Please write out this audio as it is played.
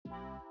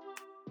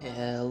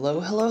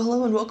Hello,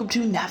 and welcome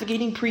to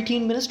Navigating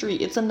Preteen Ministry.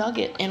 It's a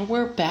Nugget, and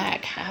we're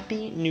back.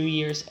 Happy New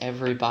Year's,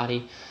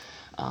 everybody.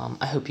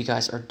 I hope you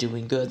guys are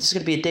doing good. This is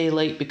going to be a day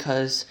late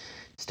because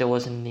I still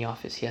wasn't in the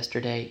office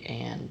yesterday,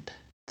 and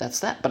that's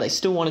that. But I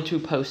still wanted to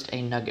post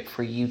a nugget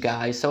for you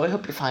guys, so I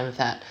hope you're fine with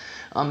that.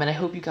 And I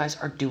hope you guys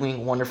are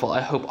doing wonderful. I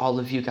hope all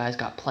of you guys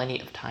got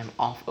plenty of time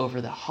off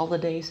over the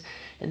holidays,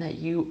 and that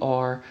you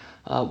are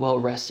well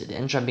rested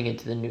and jumping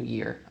into the new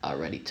year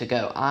ready to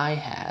go. I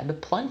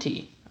had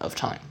plenty of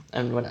time,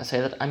 and when I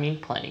say that, I mean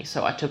plenty.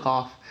 So I took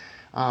off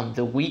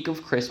the week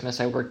of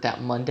Christmas. I worked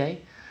that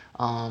Monday,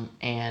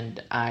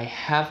 and I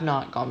have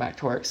not gone back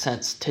to work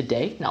since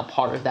today. Now,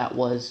 part of that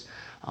was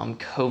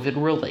COVID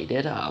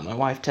related. My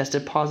wife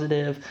tested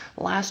positive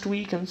last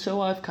week, and so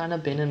I've kind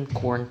of been in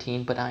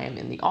quarantine, but I am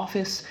in the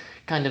office,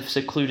 kind of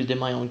secluded in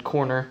my own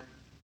corner.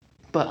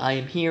 But I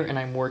am here and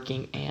I'm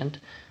working, and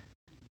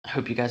I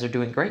hope you guys are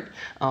doing great.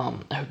 I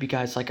hope you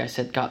guys, like I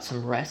said, got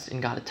some rest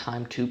and got a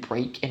time to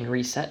break and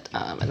reset.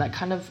 And that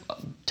kind of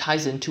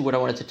ties into what I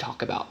wanted to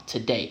talk about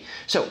today.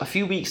 So a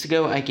few weeks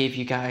ago, I gave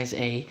you guys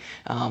a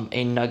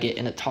nugget,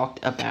 and it talked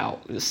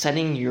about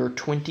setting your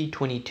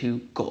 2022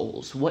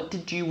 goals. What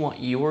did you want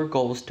your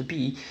goals to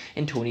be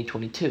in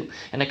 2022?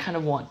 And I kind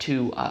of want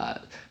to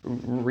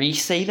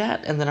re-say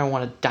that, and then I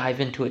want to dive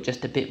into it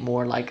just a bit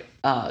more.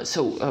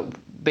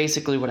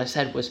 Basically what I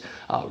said was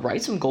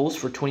write some goals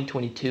for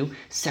 2022,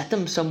 set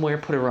them somewhere,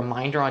 put a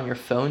reminder on your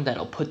phone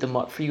that'll put them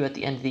up for you at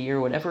the end of the year or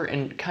whatever,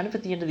 and kind of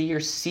at the end of the year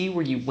see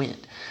where you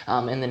went,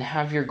 and then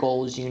have your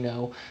goals,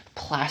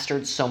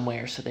 plastered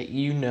somewhere so that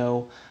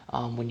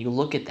when you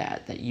look at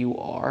that you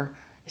are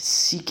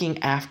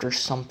seeking after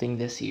something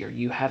this year.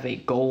 You have a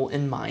goal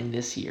in mind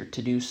this year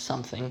to do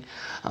something,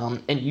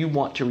 and you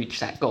want to reach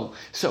that goal.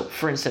 So,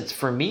 for instance,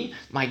 for me,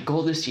 my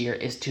goal this year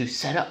is to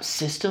set up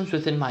systems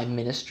within my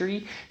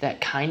ministry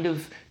that kind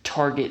of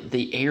target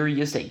the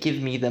areas that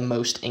give me the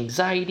most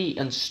anxiety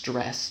and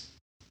stress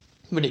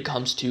when it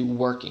comes to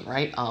working,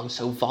 right?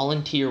 So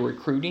volunteer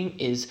recruiting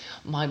is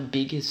my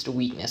biggest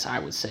weakness, I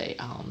would say.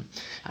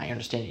 I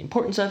understand the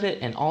importance of it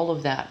and all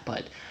of that,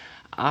 but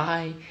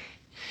I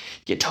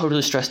get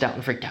totally stressed out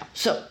and freaked out.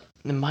 So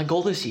my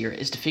goal this year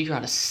is to figure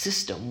out a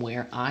system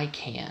where I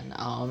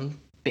can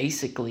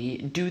basically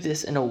do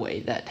this in a way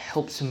that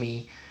helps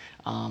me,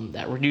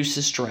 that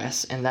reduces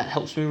stress, and that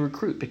helps me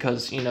recruit,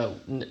 because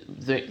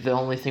the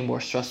only thing more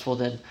stressful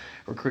than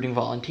recruiting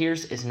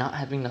volunteers is not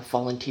having enough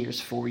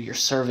volunteers for your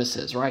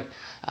services, right?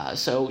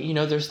 So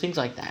there's things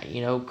like that,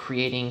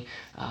 creating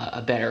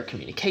a better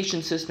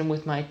communication system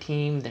with my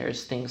team.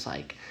 There's things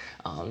like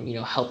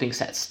helping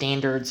set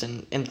standards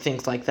and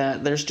things like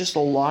that. There's just a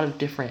lot of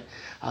different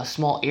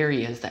small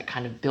areas that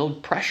kind of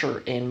build pressure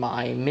in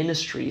my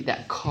ministry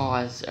that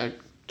cause a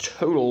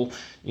total,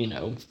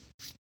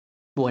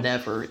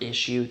 whatever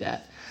issue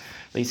that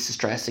leads to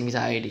stress,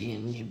 anxiety,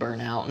 and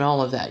burnout and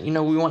all of that. We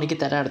want to get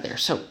that out of there.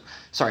 So,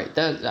 sorry,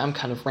 I'm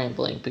kind of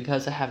rambling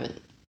because I haven't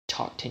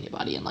talked to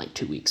anybody in like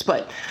 2 weeks.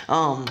 But,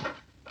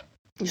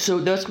 so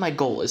that's my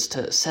goal, is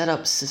to set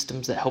up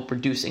systems that help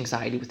reduce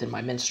anxiety within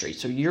my ministry.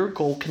 So your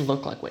goal can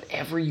look like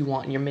whatever you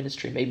want in your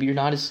ministry. Maybe you're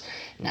not as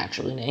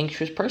naturally an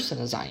anxious person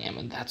as I am,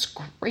 and that's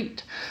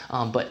great.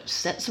 But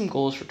set some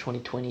goals for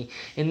 2020.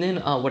 And then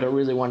what I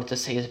really wanted to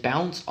say is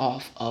bounce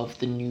off of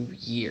the New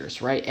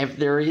Year's, right? If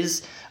there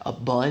is a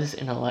buzz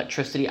in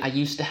electricity. I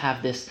used to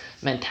have this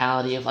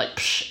mentality of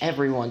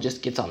everyone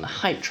just gets on the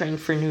hype train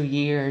for New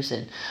Year's,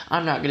 and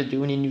I'm not going to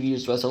do any New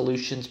Year's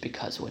resolutions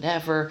because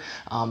whatever,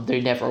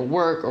 they never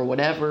work or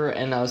whatever.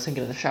 And I was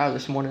thinking in the shower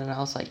this morning, and I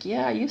was like,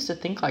 yeah, I used to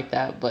think like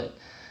that, but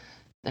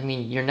I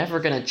mean, you're never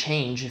going to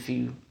change if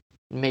you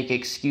make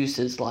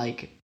excuses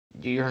like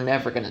you're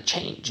never going to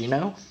change,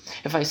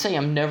 If I say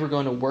I'm never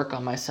going to work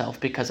on myself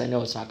because I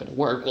know it's not going to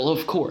work, well,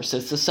 of course,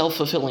 it's a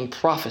self-fulfilling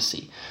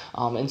prophecy.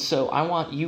 And so I want you